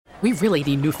We really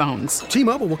need new phones.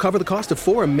 T-Mobile will cover the cost of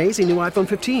 4 amazing new iPhone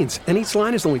 15s, and each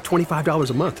line is only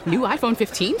 $25 a month. New iPhone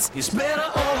 15s? It's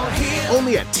better over here.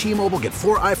 Only at T-Mobile, get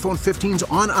 4 iPhone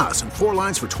 15s on us and 4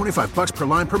 lines for $25 per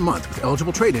line per month with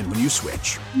eligible trade-in when you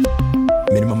switch.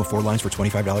 Minimum of 4 lines for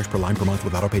 $25 per line per month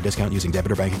with autopay discount using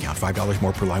debit or bank account. $5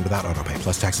 more per line without autopay,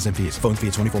 plus taxes and fees. Phone fee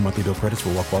at 24 monthly bill credits for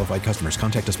well-qualified customers.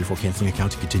 Contact us before canceling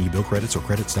account to continue bill credits or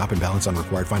credit stop and balance on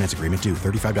required finance agreement due.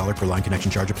 $35 per line connection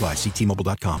charge applies. See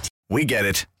T-Mobile.com. We get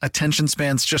it. Attention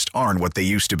spans just aren't what they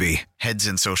used to be. Heads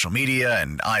in social media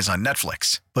and eyes on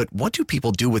Netflix. But what do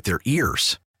people do with their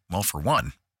ears? Well, for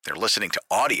one, they're listening to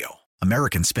audio.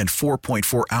 Americans spend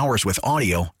 4.4 hours with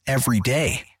audio every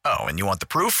day. Oh, and you want the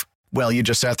proof? Well, you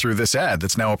just sat through this ad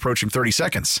that's now approaching 30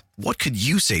 seconds. What could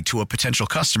you say to a potential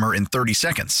customer in 30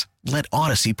 seconds? Let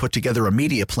Odyssey put together a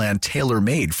media plan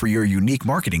tailor-made for your unique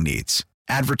marketing needs.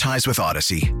 Advertise with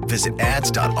Odyssey. Visit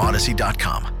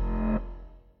ads.odyssey.com.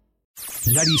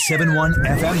 97.1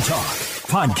 FM Talk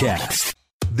Podcast.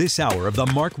 This hour of The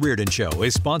Mark Reardon Show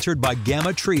is sponsored by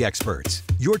Gamma Tree Experts.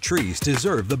 Your trees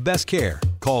deserve the best care.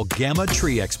 Call Gamma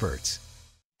Tree Experts.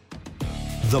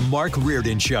 The Mark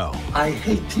Reardon Show. I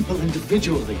hate people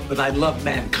individually, but I love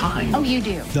mankind. Oh, you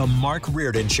do? The Mark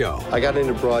Reardon Show. I got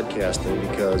into broadcasting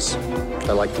because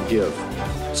I like to give.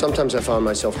 Sometimes I found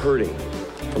myself hurting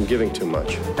from giving too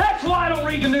much. That's why I don't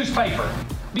read the newspaper,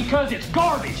 because it's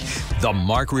garbage. The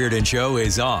Mark Reardon Show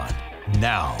is on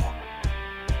now.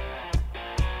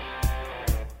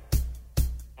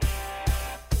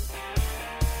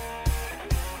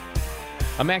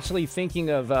 I'm actually thinking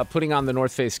of putting on the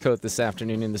North Face coat this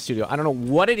afternoon in the studio. I don't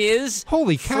know what it is.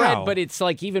 Holy cow. Fred, but it's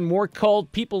like even more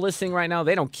cold. People listening right now,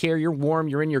 they don't care. You're warm.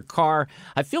 You're in your car.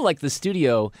 I feel like the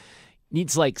studio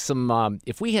needs like some,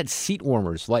 if we had seat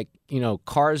warmers like,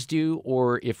 cars do,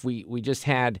 or if we just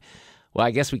had, well,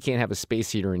 I guess we can't have a space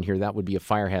heater in here. That would be a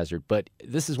fire hazard. But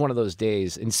this is one of those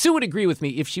days. And Sue would agree with me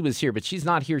if she was here, but she's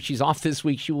not here. She's off this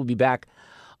week. She will be back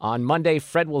on Monday.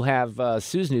 Fred will have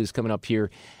Sue's news coming up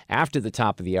here after the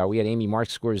top of the hour. We had Amy Mark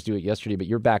Scores do it yesterday, but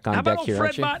you're back on deck here,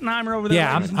 aren't you? Fred Bottenheimer over there.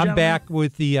 Yeah, I'm back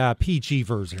with the PG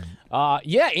version.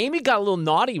 Yeah, Amy got a little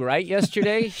naughty, right,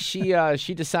 yesterday?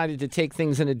 She decided to take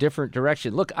things in a different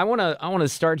direction. Look, I want to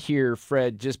start here,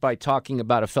 Fred, just by talking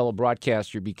about a fellow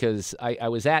broadcaster, because I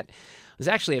was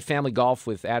actually at Family Golf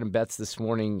with Adam Betts this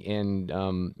morning, and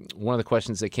one of the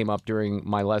questions that came up during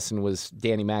my lesson was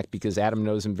Danny Mac, because Adam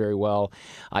knows him very well.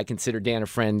 I consider Dan a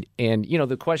friend. And,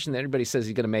 the question that everybody says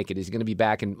he's going to make it, is he going to be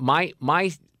back? And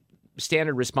my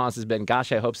standard response has been,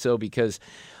 gosh, I hope so, because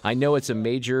I know it's a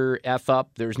major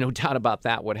F-up. There's no doubt about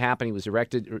that. What happened, he was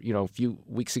arrested, a few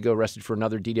weeks ago, arrested for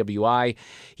another DWI.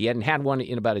 He hadn't had one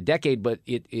in about a decade, but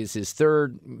it is his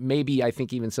third, maybe, I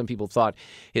think even some people thought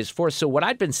his fourth. So what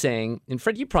I'd been saying, and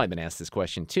Fred, you've probably been asked this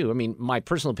question too. I mean, my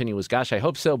personal opinion was, gosh, I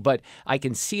hope so, but I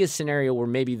can see a scenario where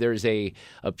maybe there's a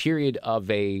period of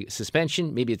a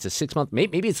suspension. Maybe it's a 6-month,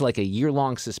 maybe it's like a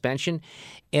year-long suspension,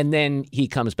 and then he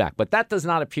comes back. But that does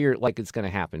not appear like it's going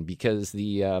to happen, because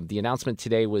the announcement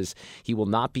today was he will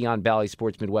not be on Bally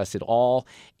Sports Midwest at all.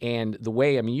 And the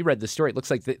way, you read the story, it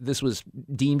looks like this was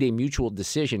deemed a mutual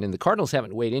decision, and the Cardinals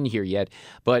haven't weighed in here yet.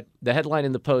 But the headline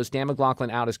in the Post, Dan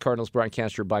McLaughlin out as Cardinals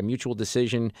broadcaster by mutual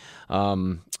decision.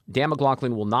 Dan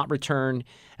McLaughlin will not return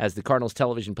as the Cardinals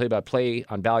television play-by-play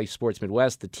on Bally Sports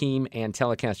Midwest. The team and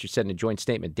telecaster said in a joint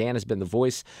statement, Dan has been the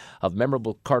voice of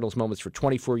memorable Cardinals moments for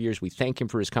 24 years. We thank him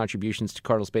for his contributions to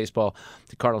Cardinals baseball,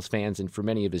 to Cardinals fans, and for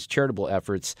many of his charitable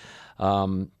efforts.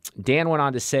 Dan went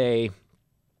on to say,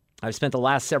 I've spent the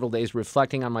last several days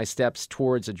reflecting on my steps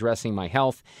towards addressing my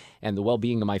health and the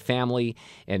well-being of my family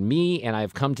and me, and I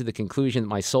have come to the conclusion that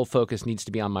my sole focus needs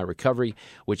to be on my recovery,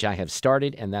 which I have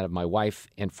started, and that of my wife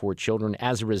and 4 children.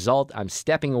 As a result, I'm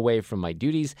stepping away from my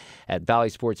duties at Bally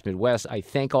Sports Midwest. I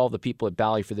thank all the people at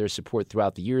Bally for their support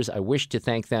throughout the years. I wish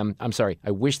them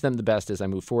the best as I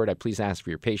move forward. I please ask for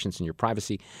your patience and your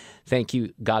privacy. Thank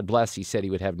you. God bless. He said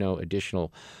he would have no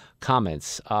additional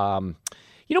comments.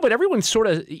 But everyone's sort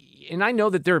of, and I know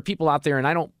that there are people out there, and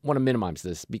I don't want to minimize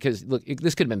this, because, look,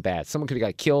 this could have been bad. Someone could have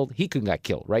got killed. He could have got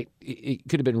killed, right? It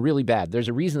could have been really bad. There's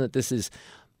a reason that this is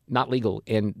not legal,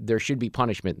 and there should be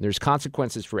punishment. There's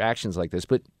consequences for actions like this.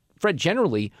 But, Fred,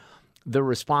 generally, the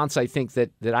response I think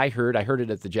that I heard it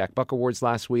at the Jack Buck Awards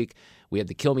last week. We had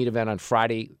the Kill Meat event on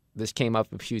Friday. This came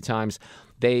up a few times.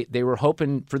 They were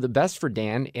hoping for the best for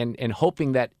Dan and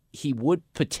hoping that he would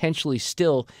potentially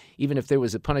still, even if there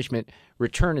was a punishment,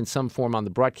 return in some form on the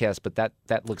broadcast, but that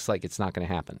looks like it's not going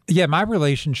to happen. Yeah, my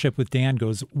relationship with Dan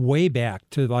goes way back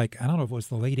to, I don't know if it was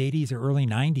the late 80s or early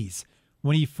 90s.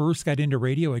 When he first got into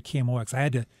radio at KMOX, I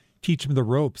had to teach him the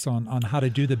ropes on how to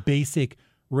do the basic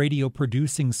radio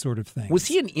producing sort of thing. Was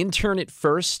he an intern at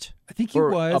first? I think he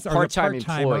was a part-time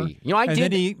employee. And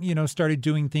then he, started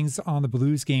doing things on the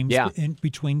Blues games in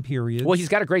between periods. Well, he's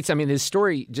got a great. I mean, his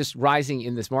story just rising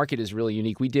in this market is really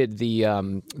unique. We did the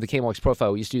KMOX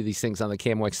profile. We used to do these things on the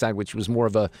KMOX side, which was more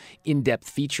of a in-depth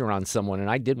feature on someone, and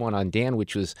I did one on Dan,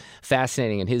 which was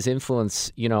fascinating. And his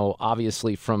influence,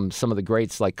 obviously from some of the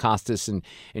greats like Costas and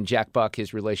Jack Buck,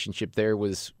 his relationship there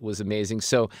was amazing.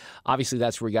 So obviously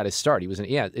that's where he got his start. He was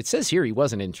it says here he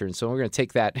was an intern. So we're going to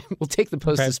take that. We'll take the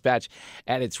Post-Dispatch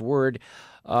at its word.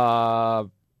 And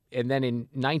then in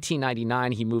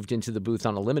 1999, he moved into the booth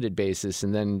on a limited basis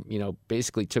and then,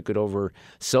 basically took it over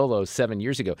solo 7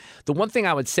 years ago. The one thing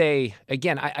I would say,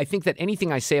 again, I think that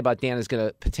anything I say about Dan is going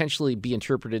to potentially be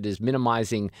interpreted as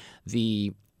minimizing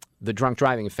the drunk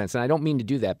driving offense. And I don't mean to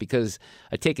do that because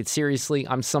I take it seriously.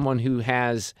 I'm someone who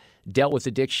has dealt with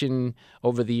addiction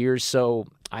over the years, so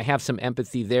I have some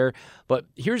empathy there. But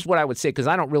here's what I would say, because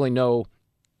I don't really know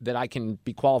that I can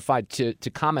be qualified to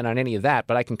comment on any of that,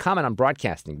 but I can comment on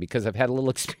broadcasting because I've had a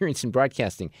little experience in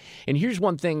broadcasting. And here's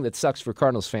one thing that sucks for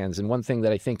Cardinals fans, and one thing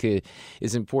that I think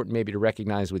is important maybe to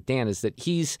recognize with Dan is that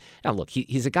he's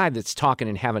a guy that's talking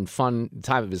and having fun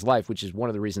time of his life, which is one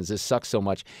of the reasons this sucks so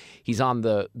much. He's on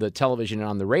the television and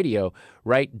on the radio,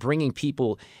 right, bringing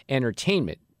people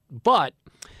entertainment. But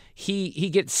he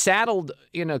gets saddled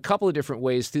in a couple of different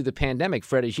ways through the pandemic.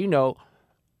 Fred, as you know,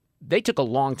 they took a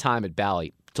long time at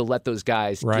Bally to let those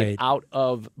guys get out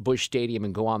of Busch Stadium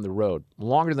and go on the road.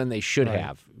 Longer than they should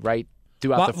have, right?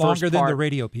 Throughout the first longer than the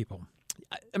radio people.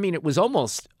 I mean, it was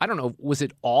almost, I don't know, was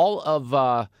it all of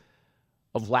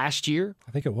last year?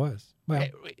 I think it was. Well,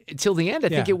 until the end, I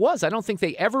think it was. I don't think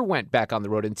they ever went back on the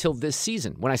road until this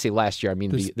season. When I say last year, I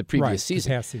mean the previous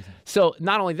season. The past season. So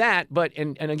not only that, but,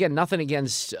 and again, nothing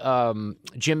against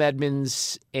Jim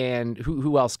Edmonds and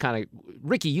who else kind of,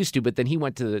 Ricky used to, but then he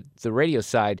went to the radio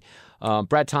side.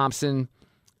 Brad Thompson.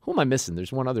 Who am I missing?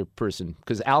 There's one other person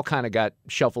because Al kind of got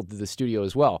shuffled to the studio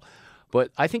as well.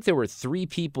 But I think there were 3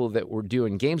 people that were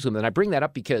doing games with him. And I bring that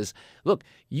up because, look,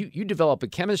 you develop a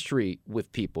chemistry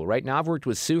with people, right? Now, I've worked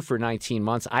with Sue for 19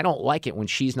 months. I don't like it when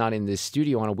she's not in this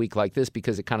studio on a week like this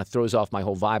because it kind of throws off my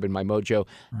whole vibe and my mojo.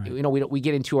 Right. We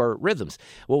get into our rhythms.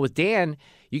 Well, with Dan,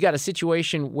 you got a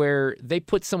situation where they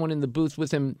put someone in the booth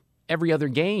with him every other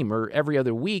game or every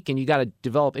other week, and you got to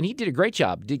develop. And he did a great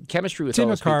job. Did chemistry with all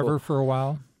those people. Tim McCarver for a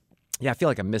while. Yeah, I feel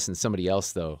like I'm missing somebody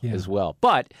else, though, as well.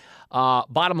 But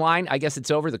bottom line, I guess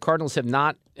it's over. The Cardinals have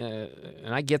not,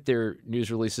 and I get their news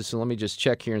releases, so let me just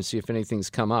check here and see if anything's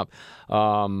come up.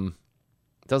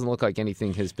 Doesn't look like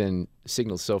anything has been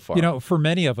signaled so far. For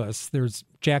many of us, there's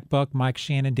Jack Buck, Mike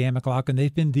Shannon, Dan McLaughlin.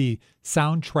 They've been the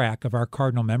soundtrack of our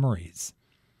Cardinal memories.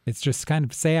 It's just kind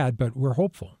of sad, but we're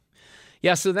hopeful.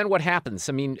 Yeah, so then what happens?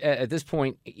 I mean, at this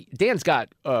point, Dan's got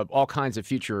all kinds of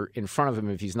future in front of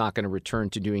him if he's not going to return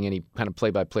to doing any kind of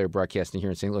play-by-play broadcasting here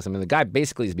in St. Louis. I mean, the guy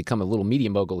basically has become a little media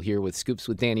mogul here with Scoops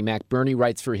with Danny Mac. Bernie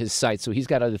writes for his site, so he's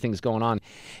got other things going on.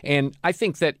 And I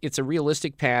think that it's a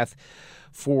realistic path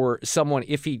for someone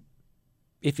if he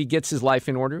gets his life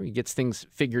in order, he gets things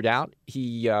figured out.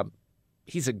 He's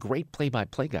a great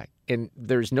play-by-play guy, and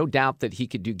there's no doubt that he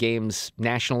could do games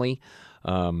nationally.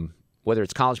 Whether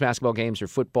it's college basketball games or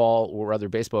football or other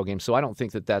baseball games. So I don't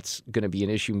think that that's going to be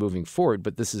an issue moving forward.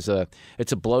 But this is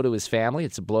it's a blow to his family.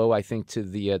 It's a blow, I think, to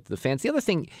the fans. The other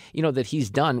thing, that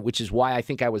he's done, which is why I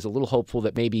think I was a little hopeful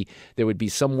that maybe there would be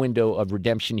some window of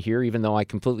redemption here, even though I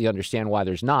completely understand why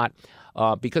there's not,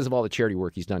 because of all the charity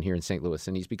work he's done here in St. Louis.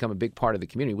 And he's become a big part of the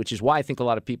community, which is why I think a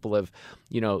lot of people have,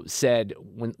 said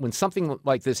when something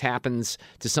like this happens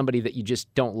to somebody that you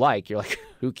just don't like, you're like,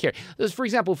 who cares? For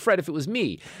example, Fred, if it was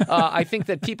me, I think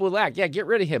that people would like, get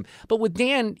rid of him. But with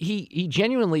Dan, he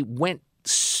genuinely went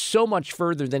so much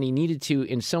further than he needed to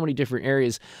in so many different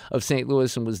areas of St.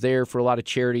 Louis and was there for a lot of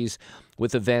charities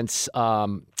with events.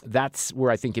 That's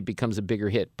where I think it becomes a bigger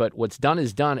hit. But what's done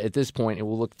is done at this point, and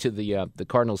we'll look to the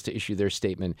Cardinals to issue their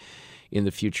statement in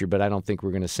the future. But I don't think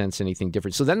we're going to sense anything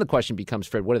different. So then the question becomes,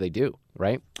 Fred, what do they do,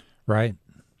 right? Right.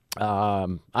 I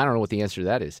don't know what the answer to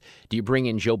that is. Do you bring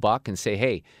in Joe Buck and say,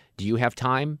 hey, do you have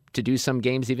time to do some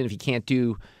games, even if you can't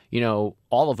do,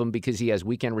 all of them because he has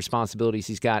weekend responsibilities?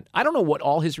 He's got, I don't know what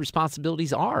all his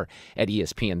responsibilities are at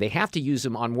ESPN. They have to use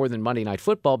him on more than Monday Night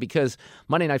Football because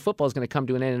Monday Night Football is going to come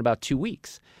to an end in about 2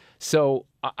 weeks. So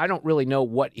I don't really know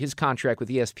what his contract with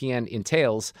ESPN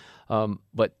entails,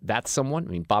 but that's someone.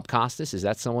 I mean, Bob Costas, is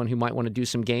that someone who might want to do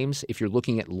some games? If you're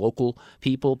looking at local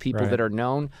people right. that are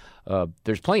known,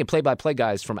 there's plenty of play-by-play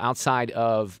guys from outside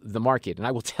of the market. And I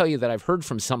will tell you that I've heard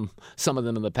from some of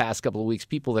them in the past couple of weeks,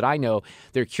 people that I know,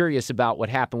 they're curious about what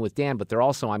happened with Dan, but they're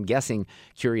also, I'm guessing,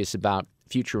 curious about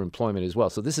future employment as well.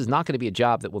 So this is not going to be a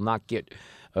job that will not get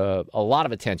a lot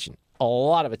of attention. A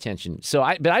lot of attention.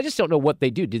 But I just don't know what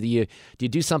they do. Do you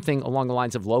do something along the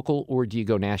lines of local, or do you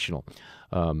go national?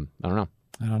 I don't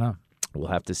know. We'll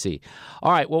have to see.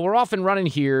 All right. Well, we're off and running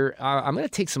here. I'm going to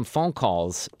take some phone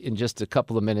calls in just a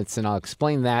couple of minutes, and I'll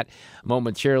explain that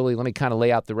momentarily. Let me kind of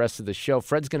lay out the rest of the show.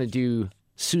 Fred's going to do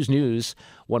Sue's News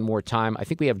one more time. I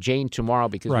think we have Jane tomorrow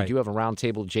because we do have a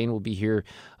roundtable. Jane will be here.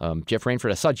 Jeff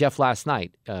Rainford. I saw Jeff last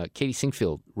night. Katie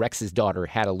Sinkfield, Rex's daughter,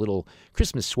 had a little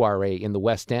Christmas soiree in the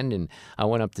West End, and I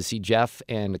went up to see Jeff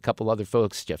and a couple other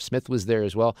folks. Jeff Smith was there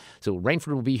as well. So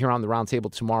Rainford will be here on the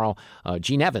roundtable tomorrow.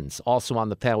 Gene Evans also on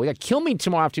the panel. We got Kilmeade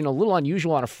tomorrow afternoon, a little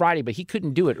unusual on a Friday, but he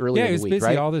couldn't do it earlier in the week, he was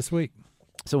busy all this week.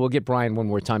 So we'll get Brian one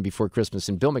more time before Christmas,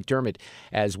 and Bill McDermott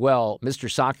as well. Mr.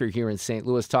 Soccer here in St.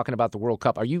 Louis, talking about the World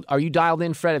Cup. Are you dialed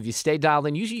in, Fred? Have you stayed dialed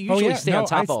in? Usually stay on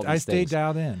top of all these things. I stayed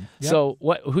dialed in. Yep. So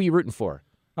who are you rooting for?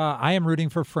 I am rooting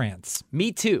for France.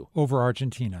 Me too. Over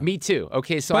Argentina. Me too.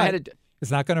 Okay, so I had it's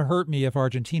not going to hurt me if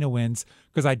Argentina wins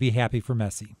because I'd be happy for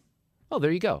Messi. Oh, there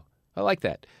you go. I like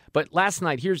that. But last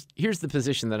night, here's the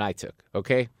position that I took,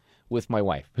 okay? With my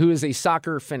wife, who is a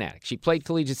soccer fanatic. She played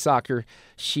collegiate soccer.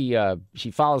 She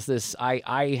follows this.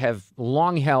 I have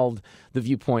long held the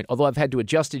viewpoint, although I've had to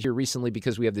adjust it here recently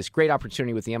because we have this great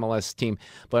opportunity with the MLS team.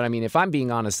 But, I mean, if I'm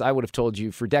being honest, I would have told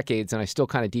you for decades, and I still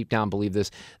kind of deep down believe this,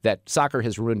 that soccer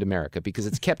has ruined America because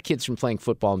it's kept kids from playing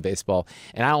football and baseball,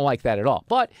 and I don't like that at all.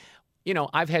 But,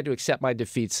 I've had to accept my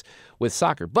defeats with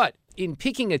soccer. But in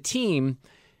picking a team,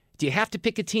 do you have to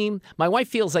pick a team? My wife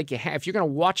feels like if you're going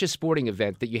to watch a sporting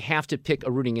event, that you have to pick a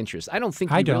rooting interest. I don't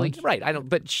think you really. Right. I don't.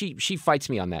 But she fights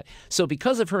me on that. So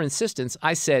because of her insistence,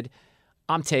 I said,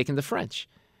 I'm taking the French.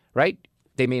 Right?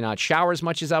 They may not shower as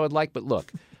much as I would like, but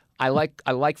look, I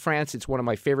like France. It's one of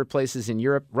my favorite places in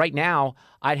Europe. Right now,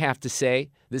 I'd have to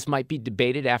say this might be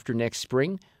debated after next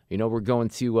spring. We're going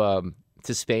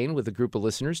to Spain with a group of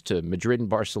listeners, to Madrid and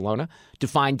Barcelona, to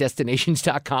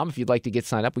FindDestinations.com if you'd like to get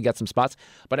signed up. We got some spots.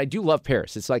 But I do love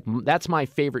Paris. It's like that's my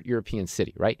favorite European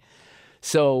city, right?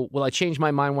 So will I change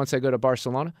my mind once I go to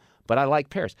Barcelona? But I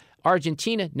like Paris.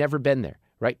 Argentina, never been there,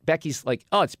 right? Becky's like,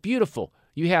 oh, it's beautiful.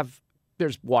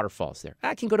 There's waterfalls there.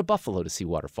 I can go to Buffalo to see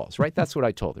waterfalls, right? That's what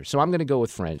I told her. So I'm going to go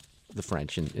with the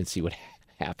French and see what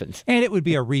happens. And it would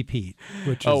be a repeat,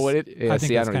 which is, I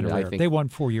think it's kind of rare. They won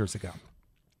 4 years ago.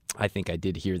 I think I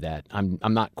did hear that. I'm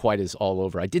not quite as all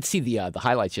over. I did see the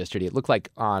highlights yesterday. It looked like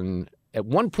at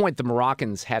one point the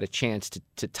Moroccans had a chance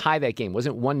to tie that game.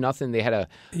 Wasn't 1-0? They had an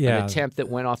attempt that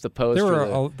went off the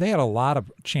post. They had a lot of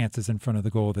chances in front of the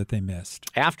goal that they missed.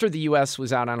 After the U.S.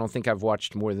 was out, I don't think I've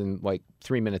watched more than like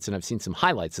 3 minutes, and I've seen some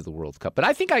highlights of the World Cup. But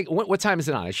I think what time is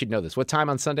it on? I should know this. What time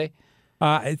on Sunday?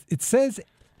 It says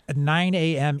 9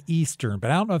 a.m. Eastern,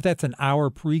 but I don't know if that's an hour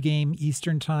pregame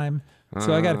Eastern time.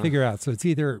 So I got to figure out. So it's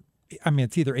either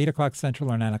 8 o'clock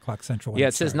Central or 9 o'clock Central. Yeah,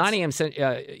 it says 9 a.m.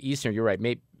 Eastern. You're right.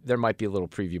 There might be a little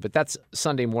preview, but that's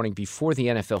Sunday morning before the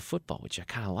NFL football, which I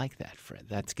kind of like that, Fred.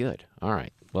 That's good. All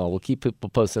right. Well, we'll keep people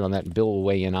posted on that, and Bill will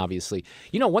weigh in, obviously.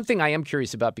 One thing I am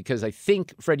curious about, because I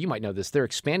think, Fred, you might know this, they're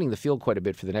expanding the field quite a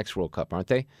bit for the next World Cup, aren't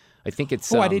they? I think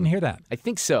it's... I didn't hear that. I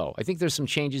think so. I think there's some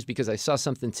changes because I saw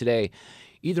something today,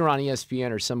 either on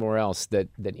ESPN or somewhere else, that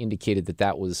indicated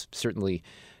that was certainly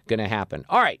going to happen.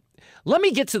 All right. Let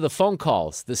me get to the phone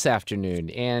calls this afternoon.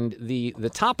 And the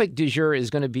topic du jour is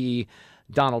going to be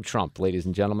Donald Trump, ladies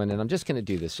and gentlemen. And I'm just going to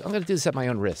do this. I'm going to do this at my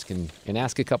own risk and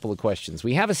ask a couple of questions.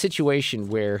 We have a situation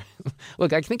where,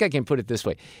 look, I think I can put it this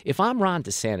way. If I'm Ron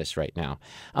DeSantis right now,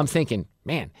 I'm thinking,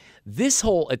 man, this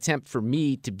whole attempt for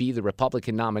me to be the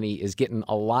Republican nominee is getting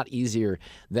a lot easier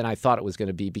than I thought it was going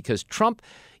to be, because Trump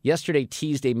yesterday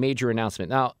teased a major announcement.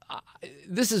 Now,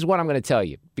 this is what I'm going to tell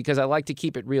you, because I like to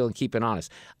keep it real and keep it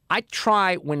honest. I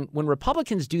try, when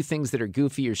Republicans do things that are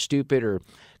goofy or stupid or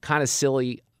kind of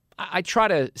silly, I try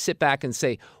to sit back and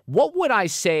say, what would I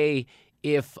say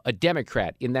if a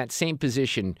Democrat in that same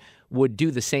position would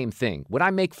do the same thing? Would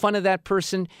I make fun of that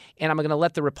person, and I'm going to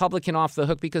let the Republican off the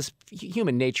hook? Because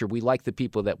human nature, we like the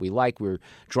people that we like. We're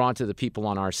drawn to the people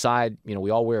on our side.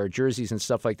 We all wear our jerseys and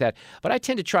stuff like that. But I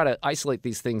tend to try to isolate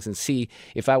these things and see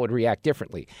if I would react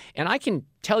differently. And I can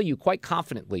tell you quite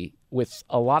confidently, with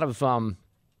a lot of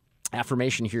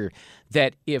affirmation here,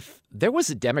 that if there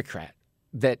was a Democrat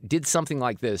that did something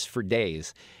like this for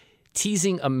days,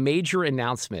 teasing a major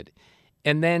announcement,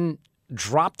 and then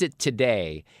dropped it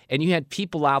today, and you had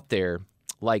people out there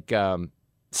like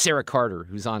Sarah Carter,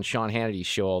 who's on Sean Hannity's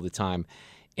show all the time,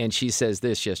 and she says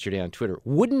this yesterday on Twitter: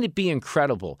 wouldn't it be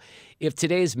incredible if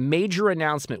today's major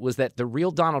announcement was that the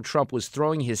real Donald Trump was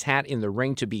throwing his hat in the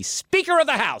ring to be Speaker of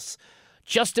the House?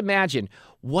 Just imagine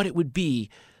what it would be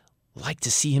like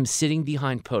to see him sitting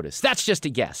behind POTUS. That's just a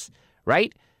guess,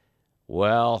 right?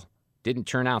 Well, didn't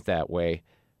turn out that way.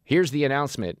 Here's the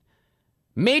announcement.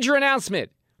 Major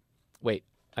announcement. Wait,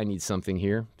 I need something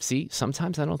here. See,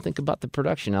 sometimes I don't think about the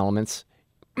production elements.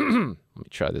 Let me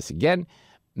try this again.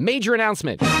 Major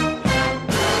announcement.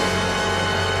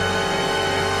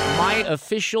 My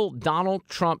official Donald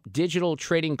Trump digital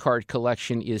trading card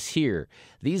collection is here.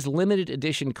 These limited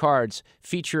edition cards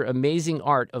feature amazing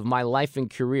art of my life and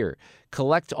career.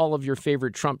 Collect all of your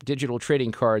favorite Trump digital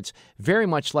trading cards, very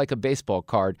much like a baseball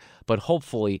card, but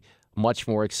hopefully much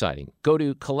more exciting. Go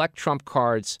to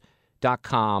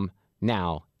collecttrumpcards.com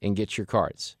now and get your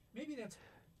cards.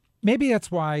 Maybe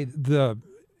that's why the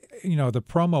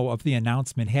promo of the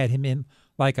announcement had him in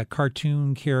like a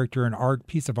cartoon character, an art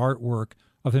piece of artwork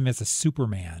of him as a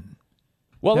Superman.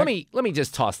 Well, let me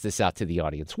just toss this out to the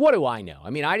audience. What do I know? I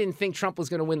mean, I didn't think Trump was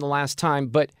going to win the last time,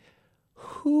 but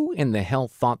who in the hell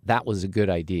thought that was a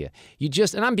good idea?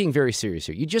 And I'm being very serious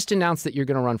here, you just announced that you're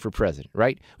going to run for president,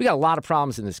 right? We got a lot of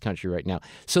problems in this country right now.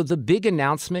 So the big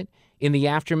announcement in the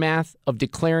aftermath of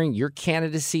declaring your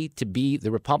candidacy to be the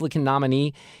Republican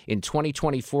nominee in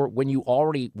 2024, when you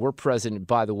already were president,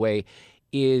 by the way,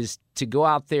 is to go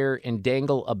out there and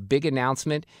dangle a big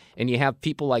announcement, and you have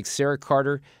people like Sarah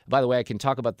Carter. By the way, I can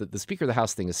talk about the Speaker of the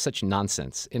House thing is such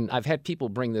nonsense, and I've had people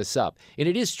bring this up. And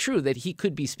it is true that he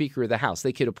could be Speaker of the House.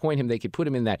 They could appoint him. They could put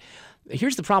him in that.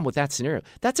 Here's the problem with that scenario.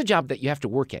 That's a job that you have to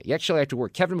work at. You actually have to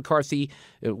work. Kevin McCarthy,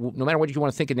 no matter what you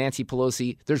want to think of Nancy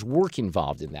Pelosi, there's work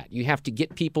involved in that. You have to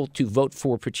get people to vote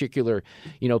for particular,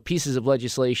 pieces of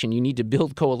legislation. You need to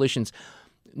build coalitions.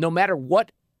 No matter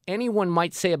what anyone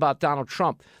might say about Donald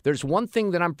Trump, there's one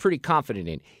thing that I'm pretty confident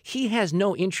in. He has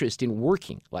no interest in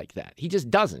working like that. He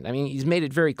just doesn't. I mean, he's made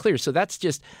it very clear. So that's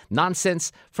just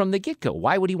nonsense from the get-go.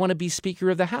 Why would he want to be Speaker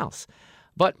of the House?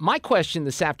 But my question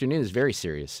this afternoon is very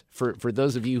serious for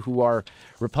those of you who are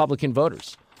Republican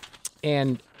voters.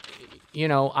 And,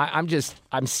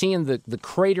 I'm seeing the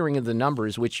cratering of the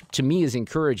numbers, which to me is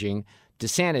encouraging.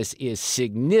 DeSantis is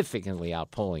significantly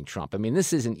outpolling Trump. I mean,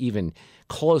 this isn't even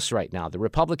close right now. The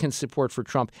Republican support for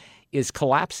Trump is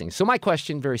collapsing. So my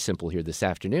question, very simple here this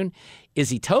afternoon, is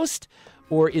he toast,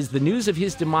 or is the news of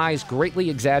his demise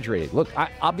greatly exaggerated? Look,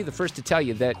 I'll be the first to tell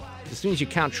you that as soon as you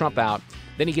count Trump out,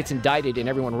 then he gets indicted and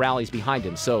everyone rallies behind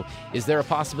him. So is there a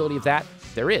possibility of that?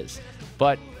 There is.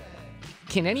 But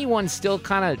can anyone still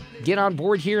kind of get on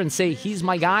board here and say he's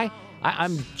my guy?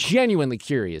 I'm genuinely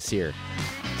curious here.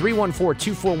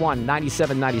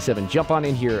 314-241-9797. Jump on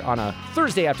in here on a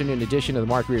Thursday afternoon edition of the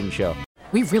Mark Reardon Show.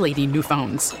 We really need new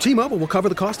phones. T-Mobile will cover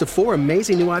the cost of 4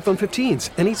 amazing new iPhone 15s,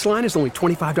 and each line is only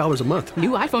 $25 a month. New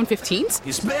iPhone 15s?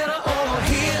 It's better over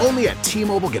here. Only at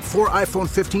T-Mobile, get 4 iPhone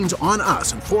 15s on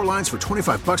us and 4 lines for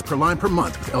 $25 per line per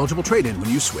month with eligible trade-in when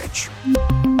you switch.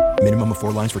 Minimum of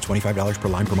 4 lines for $25 per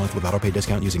line per month with autopay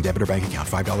discount using debit or bank account.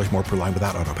 $5 more per line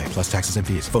without autopay, plus taxes and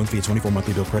fees. Phone fee at 24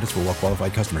 monthly bill credits for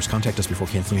well-qualified customers. Contact us before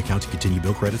canceling account to continue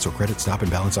bill credits or credit stop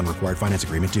and balance on required finance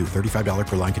agreement due. $35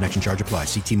 per line connection charge applies.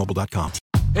 See T-Mobile.com.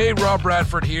 Hey, Rob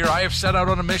Bradford here. I have set out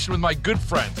on a mission with my good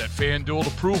friends at FanDuel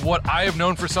to prove what I have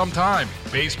known for some time.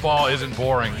 Baseball isn't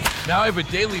boring. Now I have a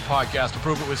daily podcast to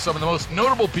prove it with some of the most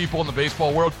notable people in the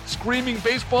baseball world, screaming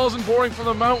baseball isn't boring from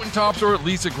the mountaintops, or at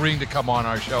least agreeing to come on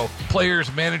our show. Players,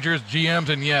 managers, GMs,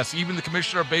 and yes, even the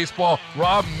commissioner of baseball,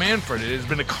 Rob Manfred. It has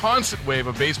been a constant wave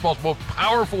of baseball's most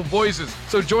powerful voices.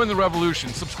 So join the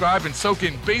revolution. Subscribe and soak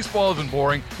in Baseball Isn't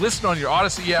Boring. Listen on your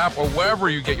Odyssey app or wherever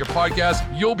you get your podcast.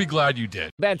 You'll be glad you did.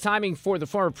 Bad timing for the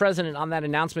former president on that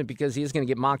announcement, because he is going to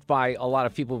get mocked by a lot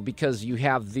of people, because you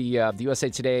have the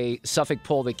USA Today Suffolk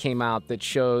poll that came out that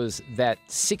shows that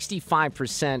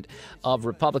 65% of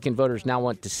Republican voters now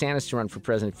want DeSantis to run for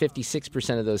president.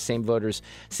 56% of those same voters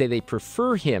say they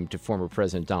prefer him to former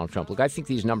President Donald Trump. Look, I think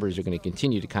these numbers are going to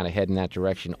continue to kind of head in that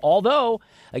direction. Although,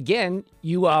 again,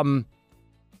 you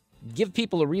give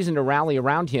people a reason to rally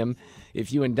around him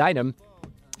if you indict him.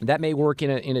 That may work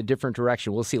in a different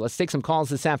direction. We'll see. Let's take some calls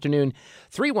this afternoon.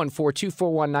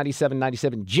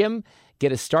 314-241-9797. Jim,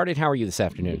 get us started. How are you this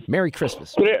afternoon? Merry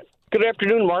Christmas. Good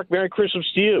afternoon, Mark. Merry Christmas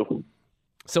to you.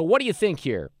 So what do you think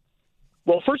here?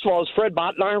 Well, first of all, is Fred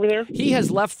Botnar over there? He has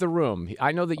left the room.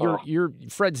 I know that you're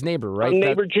Fred's neighbor, right?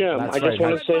 Neighbor Jim. I just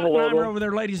want to say hello to him. Over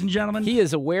there, ladies and gentlemen. He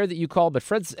is aware that you called, but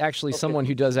Fred's actually someone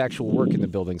who does actual work in the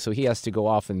building, so he has to go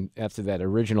off, and after that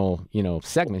original,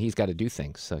 segment, he's got to do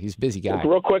things. So he's a busy guy.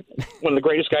 Real quick, one of the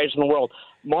greatest guys in the world.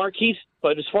 Mark,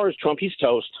 but as far as Trump, he's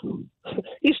toast.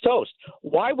 He's toast.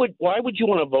 Why would you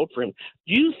want to vote for him?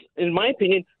 In my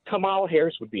opinion, Kamala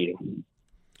Harris would beat him.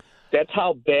 That's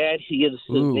how bad he is.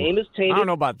 His name is tainted. I don't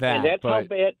know about that. And that's how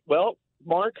bad. Well,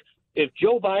 Mark, if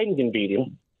Joe Biden can beat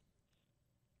him,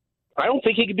 I don't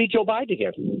think he could beat Joe Biden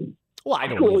again. Well, I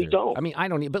don't really either. don't. I mean, I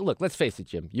don't. But look, let's face it,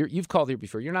 Jim. You've called here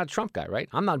before. You're not a Trump guy, right?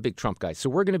 I'm not a big Trump guy. So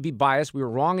we're going to be biased. We were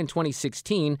wrong in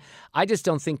 2016. I just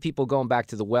don't think people going back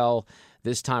to the well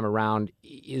this time around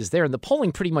is there. And the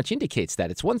polling pretty much indicates that.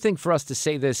 It's one thing for us to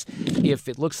say this if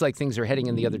it looks like things are heading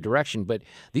in the other direction. But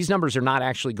these numbers are not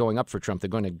actually going up for Trump. They're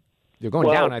going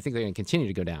down. And I think they're going to continue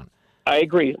to go down. I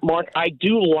agree. Mark, I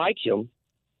do like him.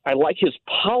 I like his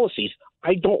policies.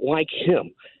 I don't like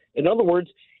him. In other words,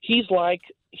 he's like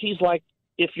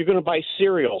if you're going to buy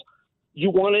cereal, you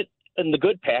want it in the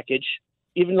good package,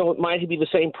 even though it might be the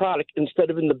same product, instead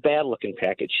of in the bad-looking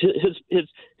package.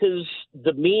 His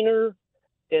demeanor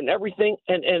and everything,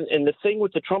 and the thing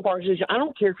with the Trump organization, I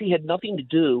don't care if he had nothing to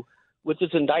do with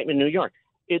this indictment in New York.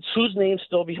 It's whose name's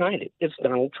still behind it. It's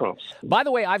Donald Trump's. By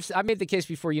the way, I've made the case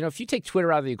before. If you take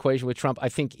Twitter out of the equation with Trump, I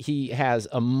think he has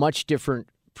a much different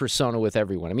persona with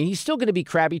everyone. I mean, he's still going to be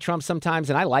crabby Trump sometimes,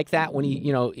 and I like that when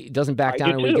he doesn't back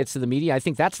down when he gets to the media. I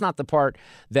think that's not the part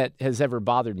that has ever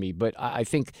bothered me, but I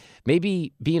think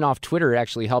maybe being off Twitter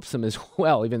actually helps him as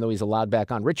well, even though he's allowed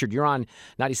back on. Richard, you're on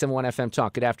 97.1 FM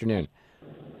Talk. Good afternoon.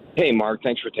 Hey, Mark.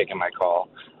 Thanks for taking my call.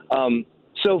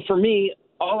 So for me,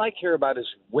 all I care about is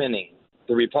winning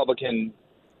the Republican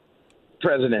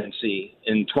presidency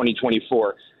in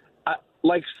 2024.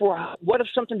 What if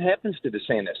something happens to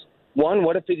DeSantis? One,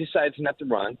 what if he decides not to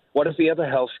run? What if he has a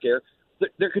health scare?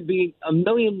 There could be a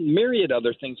myriad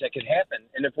other things that could happen.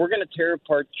 And if we're going to tear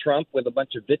apart Trump with a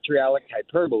bunch of vitriolic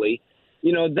hyperbole,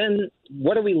 then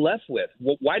what are we left with?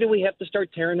 Why do we have to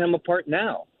start tearing him apart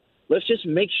now? Let's just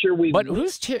make sure we... But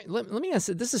let me ask,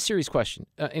 this is a serious question.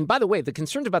 And by the way, the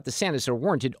concerns about DeSantis are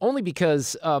warranted only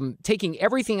because taking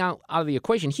everything out of the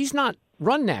equation, he's not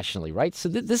run nationally, right? So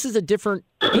this is a different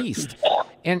beast.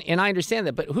 And I understand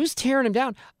that, but who's tearing him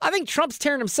down? I think Trump's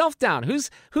tearing himself down.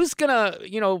 Who's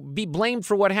gonna be blamed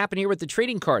for what happened here with the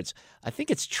trading cards? I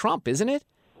think it's Trump, isn't it?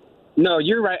 No,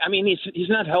 you're right. I mean, he's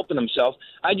not helping himself.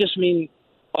 I just mean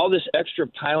all this extra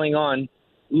piling on.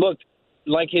 Look,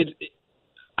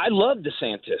 I love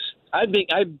DeSantis. I'd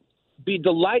be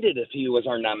delighted if he was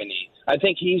our nominee. I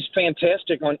think he's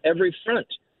fantastic on every front.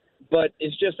 But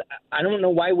it's just I don't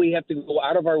know why we have to go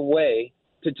out of our way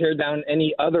to tear down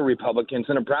any other Republicans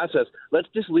in a process. Let's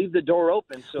just leave the door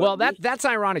open. So well, that's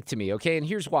ironic to me, okay? And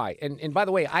here's why. And by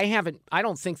the way, I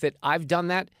don't think that I've done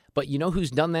that, but you know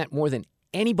who's done that more than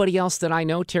anybody else that I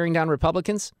know, tearing down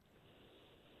Republicans?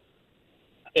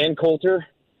 Ann Coulter?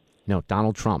 No,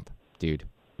 Donald Trump, dude.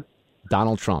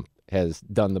 Donald Trump has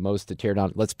done the most to tear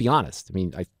down. Let's be honest. I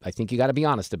mean, I think you got to be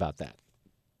honest about that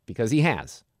because he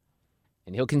has.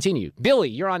 And he'll continue. Billy,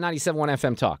 you're on 97.1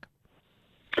 FM Talk.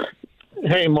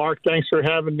 Hey, Mark, thanks for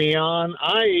having me on.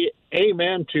 I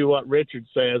amen to what Richard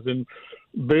says and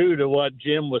boo to what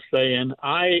Jim was saying.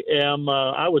 I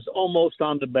was almost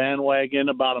on the bandwagon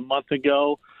about a month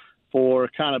ago for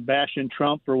kind of bashing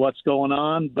Trump for what's going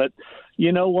on. But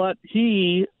you know what?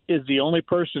 He is the only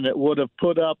person that would have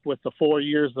put up with the 4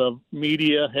 years of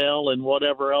media hell and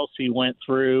whatever else he went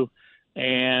through.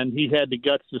 And he had the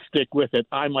guts to stick with it.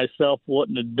 I myself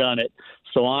wouldn't have done it.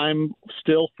 So I'm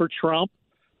still for Trump.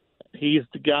 He's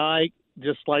the guy,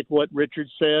 just like what Richard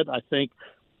said. I think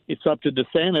it's up to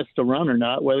DeSantis to run or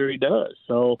not, whether he does.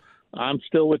 So I'm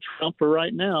still with Trump for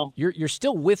right now. You're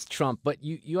still with Trump, but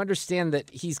you understand that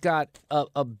he's got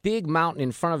a big mountain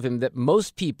in front of him that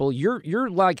most people, you're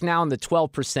like now in the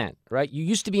 12%, right? You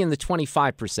used to be in the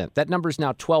 25%. That number is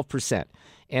now 12%.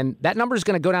 And that number is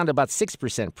going to go down to about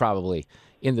 6% probably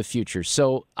in the future.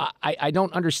 So I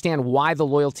don't understand why the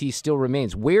loyalty still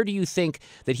remains. Where do you think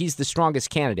that he's the strongest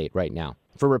candidate right now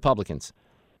for Republicans?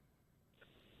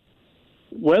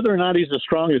 Whether or not he's the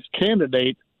strongest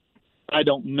candidate, I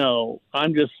don't know.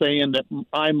 I'm just saying that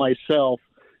I myself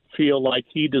feel like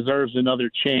he deserves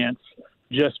another chance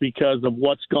just because of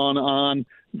what's gone on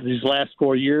these last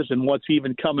 4 years and what's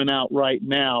even coming out right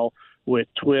now with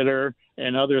Twitter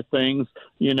and other things.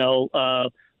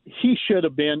 He should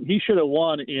have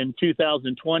won in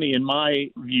 2020, in my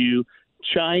view.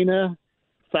 China,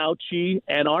 Fauci,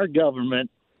 and our government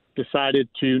decided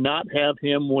to not have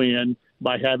him win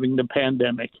by having the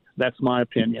pandemic. That's my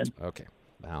opinion. Okay.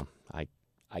 Wow.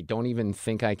 I don't even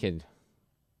think I could.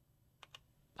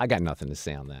 I got nothing to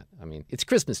say on that. I mean, it's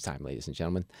Christmas time, ladies and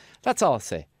gentlemen. That's all I'll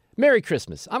say. Merry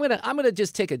Christmas. I'm gonna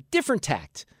just take a different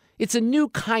tact. It's a new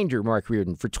kinder Mark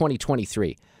Reardon for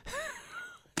 2023.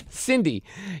 Cindy,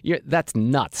 that's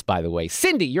nuts, by the way.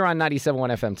 Cindy, you're on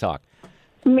 97.1 FM Talk.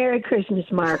 Merry Christmas,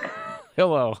 Mark.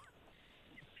 Hello.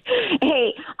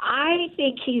 Hey, I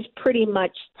think he's pretty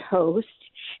much toast.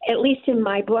 at least in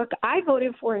my book. I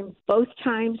voted for him both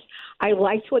times. I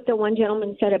liked what the one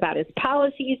gentleman said about his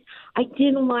policies. I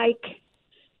didn't like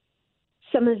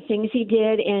some of the things he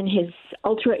did and his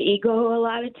ultra ego a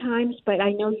lot of times, but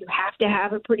I know you have to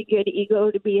have a pretty good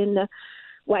ego to be in the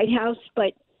White House,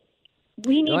 but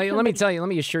we need let me tell you, let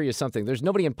me assure you something. There's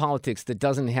nobody in politics that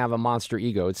doesn't have a monster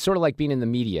ego. It's sort of like being in the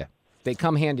media. They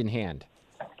come hand in hand.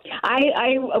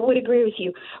 I would agree with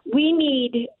you. We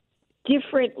need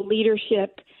different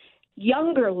leadership,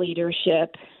 younger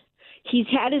leadership. He's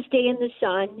had his day in the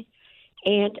sun,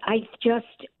 and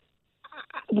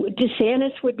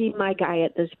DeSantis would be my guy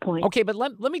at this point. Okay, but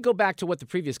let me go back to what the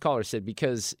previous caller said,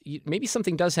 because maybe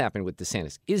something does happen with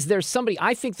DeSantis. Is there somebody,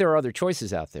 I think there are other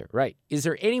choices out there, right? Is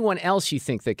there anyone else you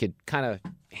think that could kind of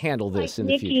handle this in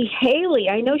the future? Nikki Haley.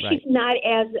 I know she's not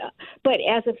but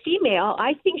as a female,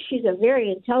 I think she's a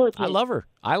very intelligent. I love her.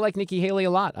 I like Nikki Haley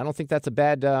a lot. I don't think that's a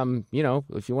bad,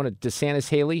 if you want a DeSantis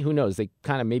Haley, who knows? They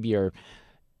kind of maybe are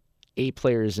A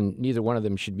players, and neither one of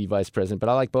them should be vice president, but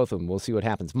I like both of them. We'll see what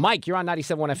happens. Mike, you're on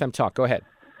 97.1 FM Talk. Go ahead.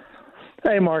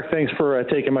 Hey, Mark, thanks for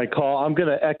taking my call. I'm going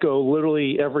to echo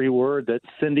literally every word that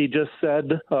Cindy just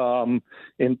said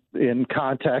in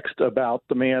context about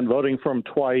the man voting for him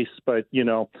twice, but,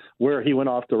 where he went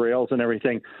off the rails and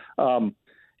everything.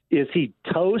 Is he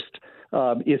toast?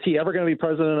 Is he ever going to be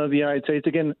president of the United States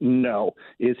again? No.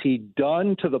 Is he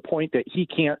done to the point that he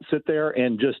can't sit there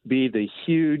and just be the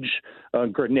huge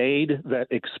grenade that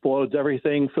explodes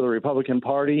everything for the Republican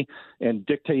Party and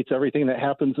dictates everything that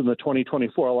happens in the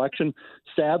 2024 election?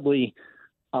 Sadly,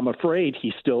 I'm afraid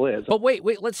he still is. But wait,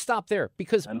 let's stop there,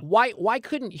 because why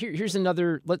couldn't here's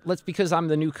another let's because I'm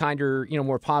the new kinder,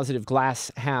 more positive glass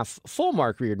half full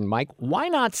Mark Reardon, Mike. Why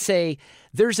not say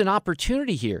there's an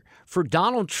opportunity here for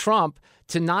Donald Trump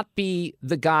to not be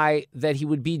the guy that he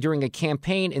would be during a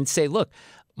campaign and say, look,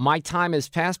 my time has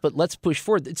passed, but let's push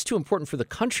forward. It's too important for the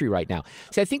country right now.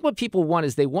 See, I think what people want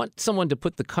is they want someone to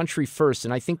put the country first,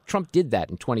 and I think Trump did that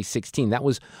in 2016. That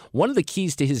was one of the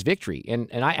keys to his victory, and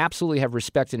I absolutely have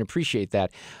respect and appreciate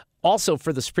that. Also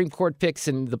for the Supreme Court picks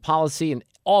and the policy and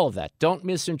all of that. Don't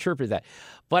misinterpret that.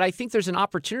 But I think there's an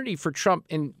opportunity for Trump,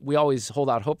 and we always hold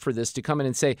out hope for this, to come in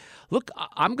and say, look,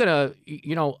 I'm going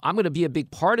to be a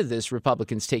big part of this,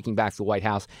 Republicans taking back the White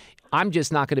House. I'm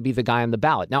just not going to be the guy on the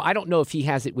ballot. Now, I don't know if he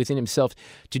has it within himself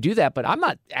to do that, but I'm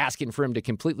not asking for him to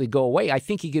completely go away. I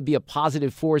think he could be a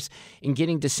positive force in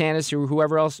getting DeSantis or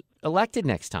whoever else elected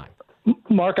next time.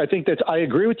 Mark, I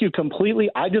agree with you completely.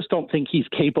 I just don't think he's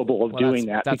capable of doing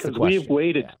that, because we've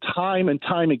waited time and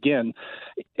time again.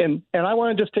 And I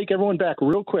want to just take everyone back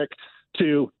real quick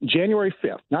to January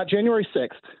 5th, not January 6th,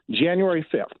 January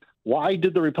 5th. Why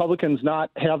did the Republicans not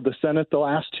have the Senate the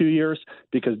last 2 years?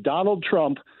 Because Donald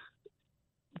Trump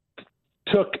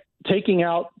taking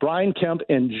out Brian Kemp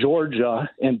in Georgia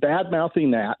and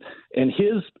bad-mouthing that and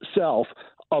his self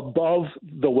above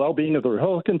the well-being of the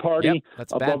Republican Party,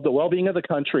 above the well-being of the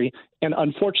country. And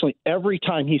unfortunately, every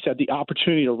time he's had the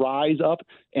opportunity to rise up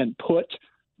and put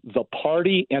the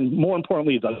party and, more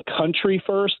importantly, the country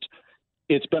first,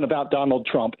 it's been about Donald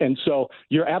Trump. And so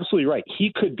you're absolutely right.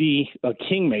 He could be a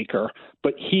kingmaker,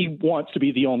 but he wants to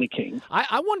be the only king.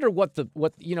 I wonder what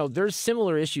there's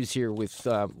similar issues here with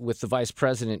the vice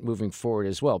president moving forward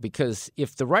as well, because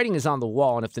if the writing is on the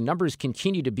wall and if the numbers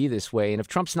continue to be this way, and if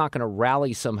Trump's not going to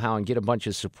rally somehow and get a bunch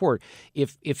of support,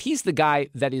 if he's the guy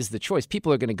that is the choice,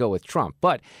 people are going to go with Trump.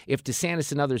 But if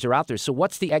DeSantis and others are out there, so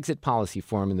what's the exit policy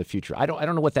for him in the future? I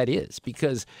don't know what that is,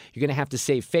 because you're going to have to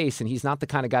save face, and he's not the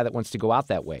kind of guy that wants to go out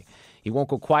that way. He won't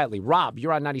go quietly. Rob,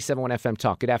 you're on 97.1 FM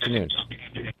Talk. Good afternoon.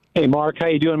 Hey, Mark. How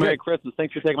you doing? Merry Christmas.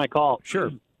 Thanks for taking my call.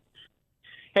 Sure.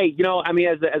 Hey,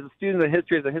 as a student of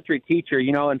history, as a history teacher,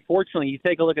 unfortunately, you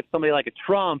take a look at somebody like a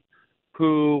Trump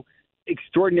who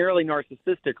extraordinarily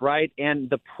narcissistic, right? And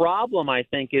the problem, I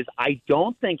think, is I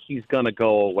don't think he's going to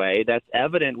go away. That's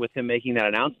evident with him making that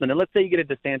announcement. And let's say you get a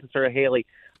DeSantis or a Haley.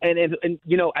 And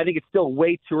I think it's still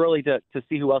way too early to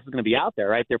see who else is going to be out there,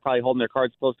 right? They're probably holding their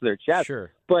cards close to their chest.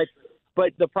 Sure. But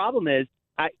the problem is,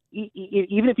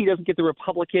 even if he doesn't get the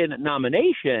Republican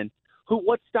nomination,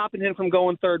 what's stopping him from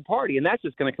going third party? And that's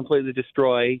just going to completely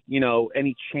destroy,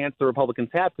 any chance the Republicans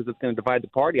have, because it's going to divide the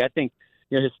party. I think,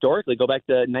 historically, go back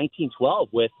to 1912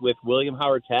 with William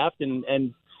Howard Taft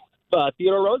and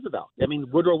Theodore Roosevelt. I mean,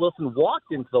 Woodrow Wilson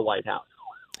walked into the White House,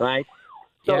 right?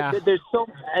 So there's so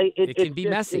it can be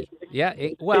messy.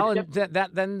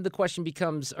 Then the question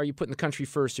becomes: are you putting the country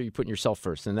first, or are you putting yourself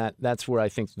first? And that's where I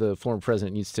think the former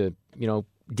president needs to,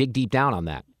 dig deep down on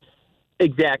that.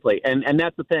 Exactly, and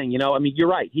that's the thing. I mean, you're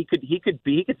right. He could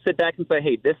sit back and say,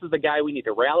 "Hey, this is the guy we need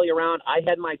to rally around. I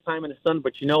had my time in the sun,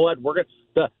 but you know what?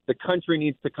 The country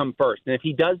needs to come first." And if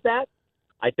he does that,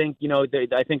 I think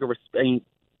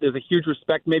there's a huge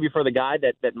respect maybe for the guy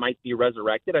that might be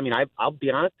resurrected. I mean, I'll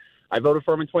be honest. I voted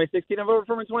for him in 2016. I voted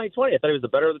for him in 2020. I thought he was the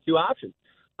better of the two options.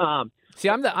 See,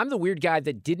 I'm the weird guy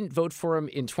that didn't vote for him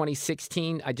in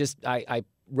 2016. I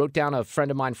wrote down a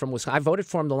friend of mine from Wisconsin. I voted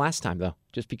for him the last time, though,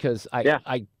 just because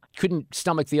I couldn't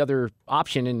stomach the other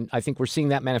option, and I think we're seeing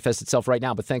that manifest itself right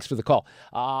now. But thanks for the call.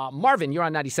 Marvin, you're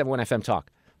on 97.1 FM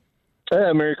Talk.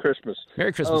 Merry Christmas.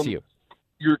 Merry Christmas to you.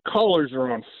 Your callers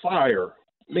are on fire.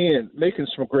 Man, making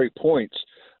some great points.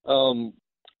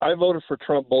 I voted for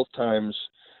Trump both times.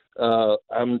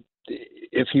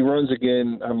 If he runs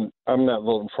again, I'm not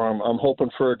voting for him. I'm hoping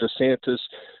for DeSantis,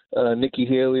 Nikki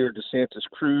Haley, or DeSantis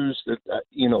Cruz,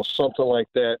 something like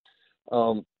that.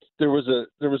 There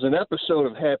was an episode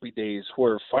of Happy Days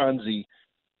where Fonzie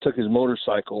took his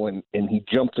motorcycle and he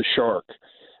jumped the shark,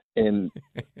 and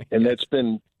that's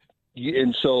been.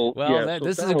 And so,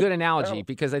 this is a good analogy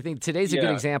because I think today's a good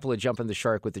example of jumping the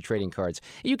shark with the trading cards.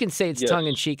 You can say it's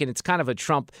tongue-in-cheek, and it's kind of a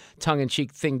Trump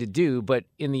tongue-in-cheek thing to do, but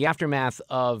in the aftermath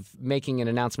of making an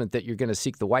announcement that you're going to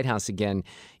seek the White House again,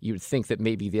 you would think that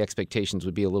maybe the expectations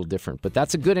would be a little different. But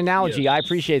that's a good analogy. I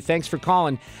appreciate it. Thanks for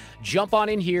calling. Jump on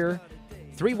in here.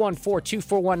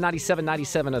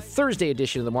 314-241-9797, a Thursday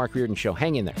edition of the Mark Reardon Show.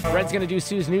 Hang in there. Fred's going to do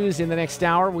Sue's News in the next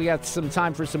hour. We got some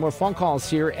time for some more phone calls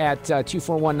here at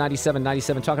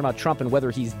 241-9797, talking about Trump and whether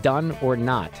he's done or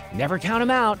not. Never count him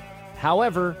out.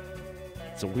 However,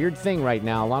 it's a weird thing right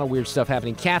now. A lot of weird stuff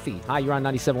happening. Kathy, hi, you're on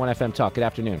 97.1 FM Talk. Good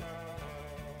afternoon.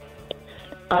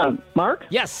 Mark?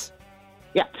 Yes.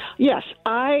 Yeah. Yes.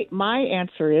 My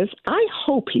answer is I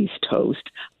hope he's toast.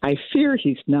 I fear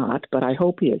he's not, but I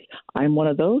hope he is. I'm one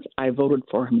of those. I voted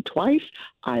for him twice.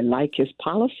 I like his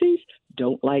policies.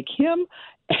 Don't like him.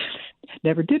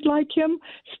 Never did like him.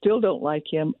 Still don't like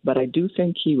him. But I do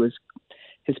think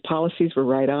his policies were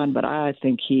right on. But I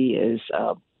think he is.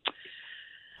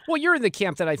 Well, you're in the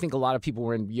camp that I think a lot of people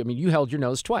were in. I mean, you held your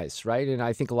nose twice, right? And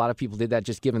I think a lot of people did that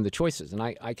just given the choices. And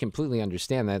I completely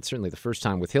understand that. Certainly the first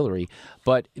time with Hillary.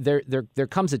 But there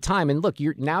comes a time, and look,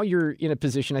 you're in a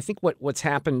position. I think what's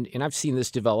happened, and I've seen this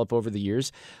develop over the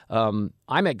years. I'm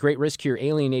at great risk here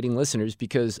alienating listeners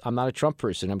because I'm not a Trump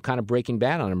person. I'm kind of breaking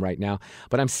bad on him right now.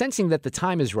 But I'm sensing that the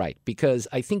time is right because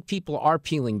I think people are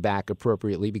peeling back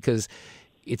appropriately because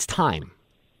it's time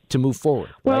to move forward.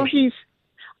 Well, right?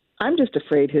 I'm just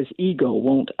afraid his ego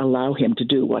won't allow him to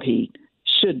do what he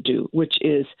should do, which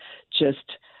is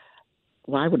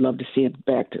I would love to see him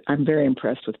back. I'm very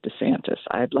impressed with DeSantis.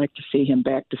 I'd like to see him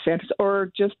back DeSantis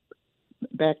or just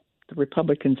back the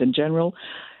Republicans in general.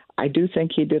 I do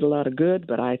think he did a lot of good,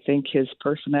 but I think his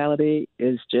personality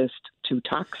is just too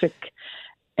toxic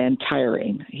and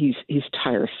tiring. He's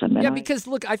tiresome. Yeah, because,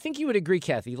 look, I think you would agree,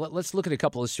 Kathy. Let's look at a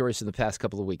couple of stories in the past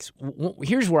couple of weeks.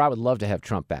 Here's where I would love to have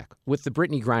Trump back, with the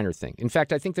Brittany Griner thing. In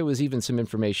fact, I think there was even some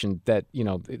information that,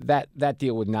 that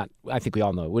deal would not, I think we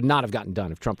all know, would not have gotten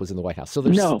done if Trump was in the White House. So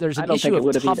there's an issue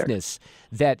of toughness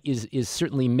that is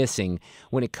certainly missing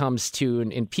when it comes to,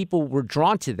 and people were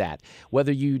drawn to that.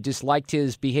 Whether you disliked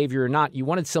his behavior or not, you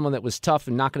wanted someone that was tough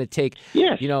and not going to take,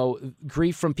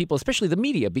 grief from people, especially the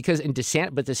media, because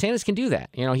DeSantis can do that.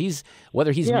 He's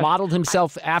modeled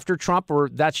himself after Trump or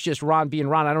that's just Ron being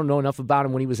Ron. I don't know enough about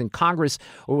him when he was in Congress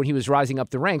or when he was rising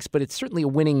up the ranks, but it's certainly a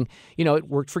winning, it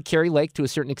worked for Kerry Lake to a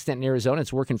certain extent in Arizona.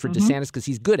 It's working for DeSantis because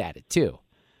he's good at it too.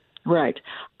 Right.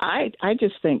 I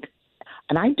just think,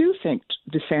 and I do think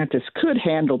DeSantis could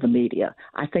handle the media.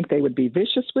 I think they would be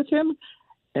vicious with him,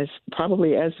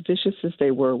 probably as vicious as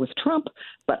they were with Trump,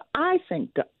 but I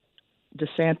think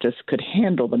DeSantis could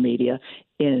handle the media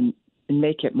and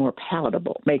make him more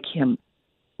palatable. But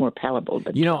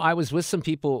I was with some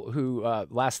people who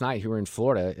last night who were in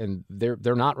Florida, and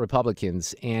they're not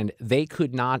Republicans, and they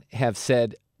could not have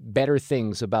said better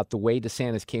things about the way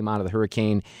DeSantis came out of the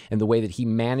hurricane and the way that he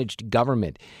managed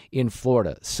government in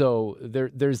Florida. So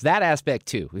there's that aspect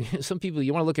too. Some people,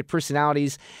 you want to look at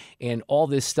personalities and all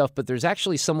this stuff, but there's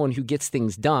actually someone who gets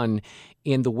things done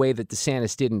in the way that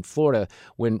DeSantis did in Florida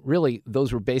when really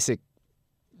those were basic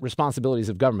responsibilities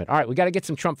of government. All right, we got to get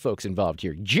some Trump folks involved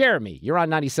here. Jeremy, you're on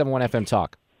 97.1 FM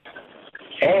Talk.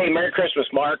 Hey, Merry Christmas,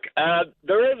 Mark.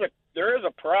 There is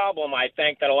a problem, I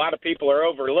think, that a lot of people are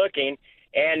overlooking,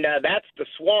 and that's the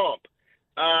swamp.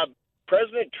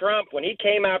 President Trump, when he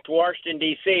came out to Washington,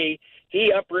 D.C., he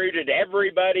uprooted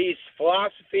everybody's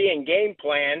philosophy and game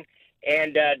plan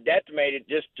and decimated,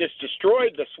 just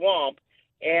destroyed the swamp.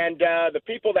 And the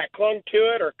people that clung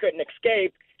to it or couldn't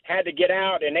escape had to get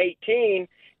out in 18.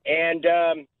 And,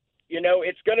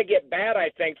 it's going to get bad, I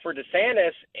think, for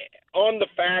DeSantis on the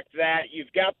fact that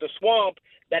you've got the swamp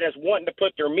that is wanting to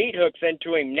put their meat hooks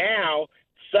into him now,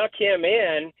 suck him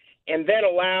in, and then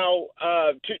allow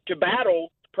to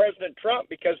battle President Trump,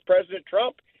 because President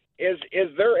Trump is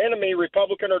their enemy,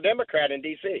 Republican or Democrat in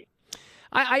D.C.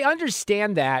 I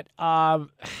understand that. I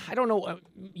don't know.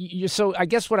 So I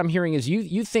guess what I'm hearing is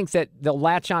you think that they'll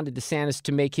latch on to DeSantis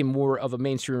to make him more of a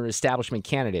mainstream establishment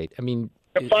candidate. I mean,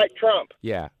 to fight Trump.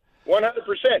 Yeah. 100%.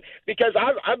 Because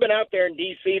I've been out there in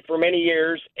D.C. for many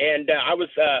years, and I was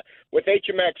with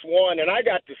HMX1, and I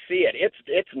got to see it.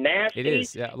 It's nasty. It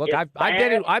is. Yeah. Look, It's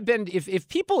I've been.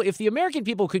 If the American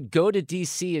people could go to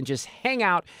D.C. and just hang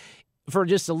out for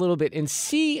just a little bit and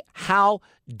see how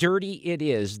dirty it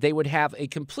is, they would have a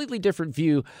completely different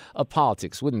view of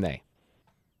politics, wouldn't they?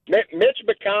 Mitch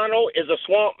McConnell is a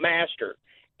swamp master.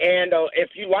 And if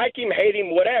you like him, hate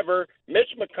him, whatever, Mitch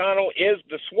McConnell is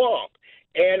the swamp.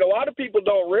 And a lot of people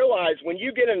don't realize when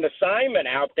you get an assignment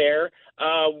out there,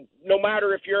 no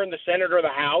matter if you're in the Senate or the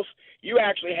House, you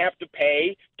actually have to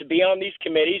pay to be on these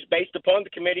committees based upon the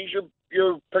committees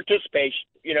you're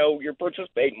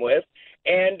participating with.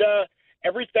 And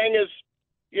everything is,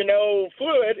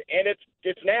 fluid, and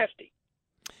it's nasty.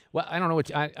 Well, I don't know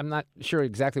I'm not sure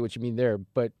exactly what you mean there,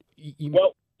 but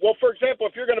Well, for example,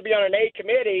 if you're going to be on an A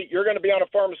committee, you're going to be on a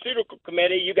pharmaceutical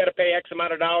committee, you got to pay X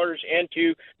amount of dollars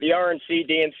into the RNC,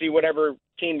 DNC, whatever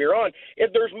team you're on.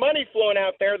 If there's money flowing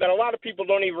out there that a lot of people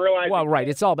don't even realize. Well, right.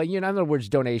 It's all, but in other words,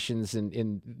 donations and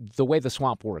in the way the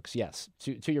swamp works. Yes.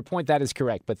 To your point, that is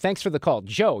correct. But thanks for the call.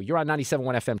 Joe, you're on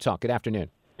 97.1 FM Talk. Good afternoon.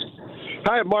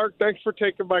 Hi, Mark. Thanks for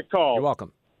taking my call. You're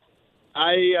welcome.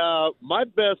 My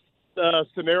best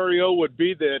scenario would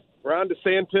be that Ron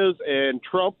DeSantis and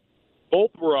Trump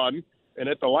both run, and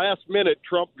at the last minute,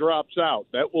 Trump drops out.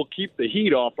 That will keep the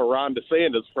heat off of Ron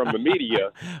DeSantis from the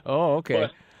media. Oh, okay.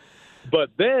 But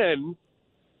then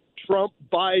Trump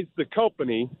buys the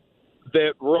company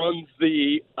that runs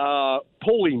the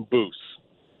polling booths.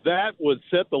 That would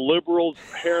set the liberals'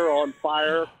 hair on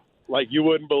fire like you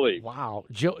wouldn't believe. Wow.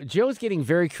 Joe's getting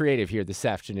very creative here this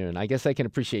afternoon. I guess I can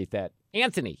appreciate that.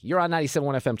 Anthony, you're on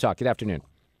 97.1 FM Talk. Good afternoon.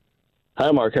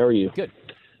 Hi, Mark. How are you? Good.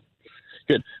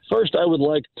 Good. First, I would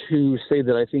like to say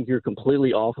that I think you're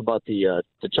completely off about the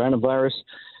China virus.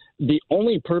 The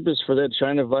only purpose for that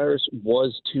China virus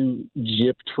was to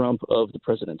gyp Trump of the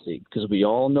presidency, because we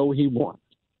all know he won.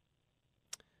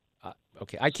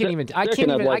 Okay, I can't even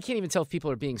tell if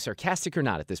people are being sarcastic or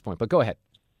not at this point. But go ahead.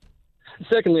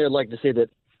 Secondly, I'd like to say that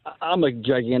I'm a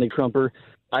gigantic Trumper.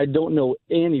 I don't know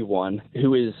anyone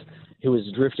who is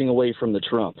drifting away from the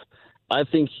Trump. I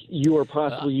think you are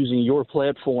possibly using your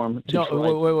platform to wait.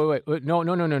 No.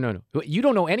 You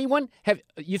don't know anyone?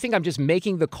 You think I'm just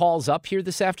making the calls up here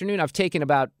this afternoon? I've taken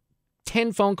about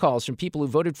 10 phone calls from people who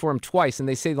voted for him twice, and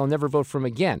they say they'll never vote for him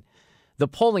again. The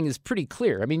polling is pretty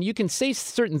clear. I mean, you can say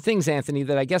certain things, Anthony,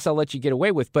 that I guess I'll let you get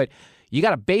away with, but you got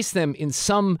to base them in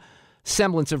some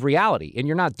semblance of reality, and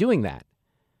you're not doing that.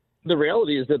 The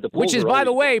reality is that the polls, which is, by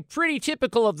the way, pretty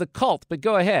typical of the cult, but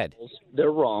go ahead. They're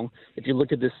wrong. If you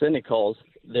look at the Senate calls,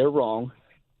 they're wrong.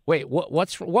 Wait, what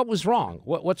was wrong?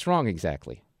 What's wrong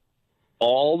exactly?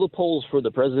 All the polls for the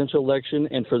presidential election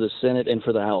and for the Senate and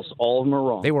for the House, all of them are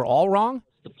wrong. They were all wrong?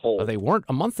 The polls. Oh, they weren't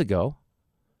a month ago.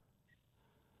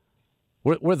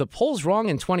 Were the polls wrong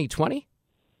in 2020?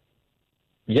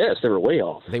 Yes, they were way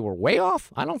off. They were way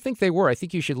off? I don't think they were. I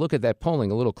think you should look at that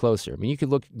polling a little closer. I mean, you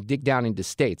could dig down into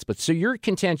states. But so your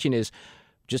contention is,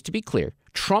 just to be clear,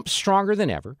 Trump's stronger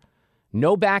than ever,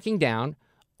 no backing down,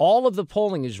 all of the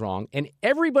polling is wrong, and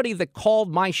everybody that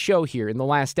called my show here in the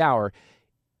last hour,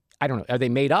 I don't know, are they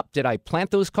made up? Did I plant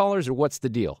those callers, or what's the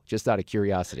deal? Just out of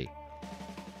curiosity.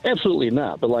 Absolutely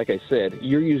not. But like I said,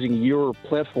 you're using your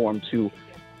platform to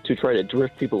try to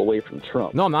drift people away from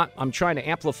Trump. No, I'm not. I'm trying to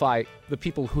amplify the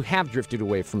people who have drifted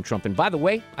away from Trump. And by the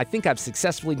way, I think I've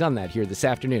successfully done that here this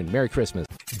afternoon. Merry Christmas.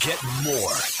 Get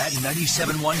more at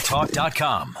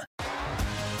 971talk.com.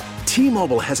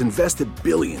 T-Mobile has invested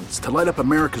billions to light up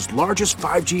America's largest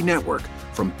 5G network,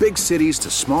 from big cities to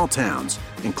small towns,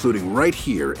 including right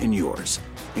here in yours.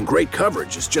 And great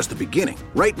coverage is just the beginning.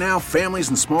 Right now, families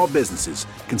and small businesses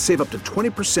can save up to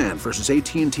 20% versus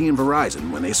AT&T and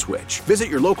Verizon when they switch. Visit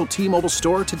your local T-Mobile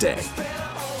store today.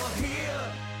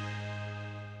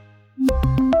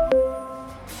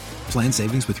 Plan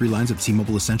savings with 3 lines of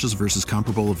T-Mobile Essentials versus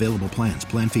comparable available plans.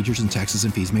 Plan features and taxes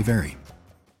and fees may vary.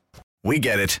 We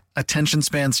get it. Attention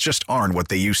spans just aren't what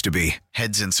they used to be.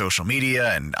 Heads in social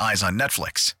media and eyes on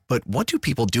Netflix. But what do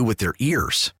people do with their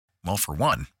ears? Well, for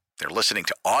one, they're listening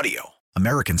to audio.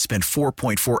 Americans spend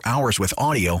 4.4 hours with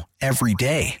audio every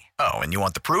day. Oh, and you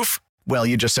want the proof? Well,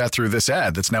 you just sat through this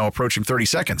ad that's now approaching 30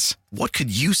 seconds. What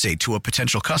could you say to a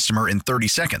potential customer in 30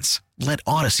 seconds? Let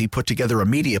Odyssey put together a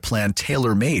media plan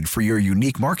tailor-made for your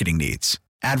unique marketing needs.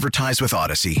 Advertise with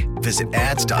Odyssey. Visit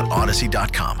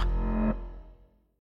ads.odyssey.com.